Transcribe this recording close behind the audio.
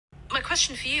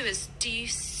question for you is, do you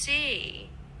see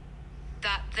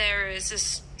that there is a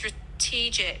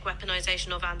strategic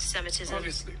weaponization of anti-Semitism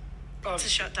Obviously. to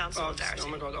shut down solidarity? Oh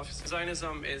my God, obviously.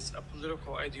 Zionism is a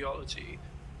political ideology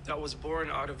that was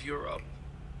born out of Europe,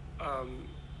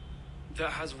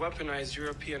 that has weaponized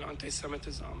European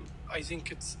anti-Semitism. I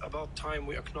think it's about time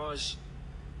we acknowledge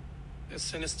a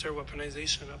sinister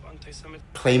weaponization of anti-Semitism.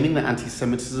 Claiming that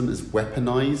anti-Semitism is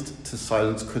weaponized to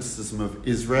silence criticism of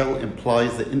Israel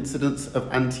implies that incidents of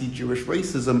anti-Jewish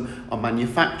racism are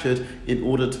manufactured in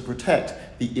order to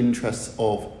protect the interests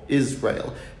of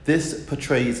Israel. This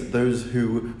portrays those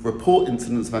who report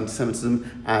incidents of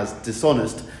anti-Semitism as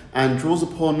dishonest and draws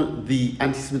upon the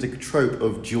anti-Semitic trope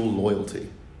of dual loyalty.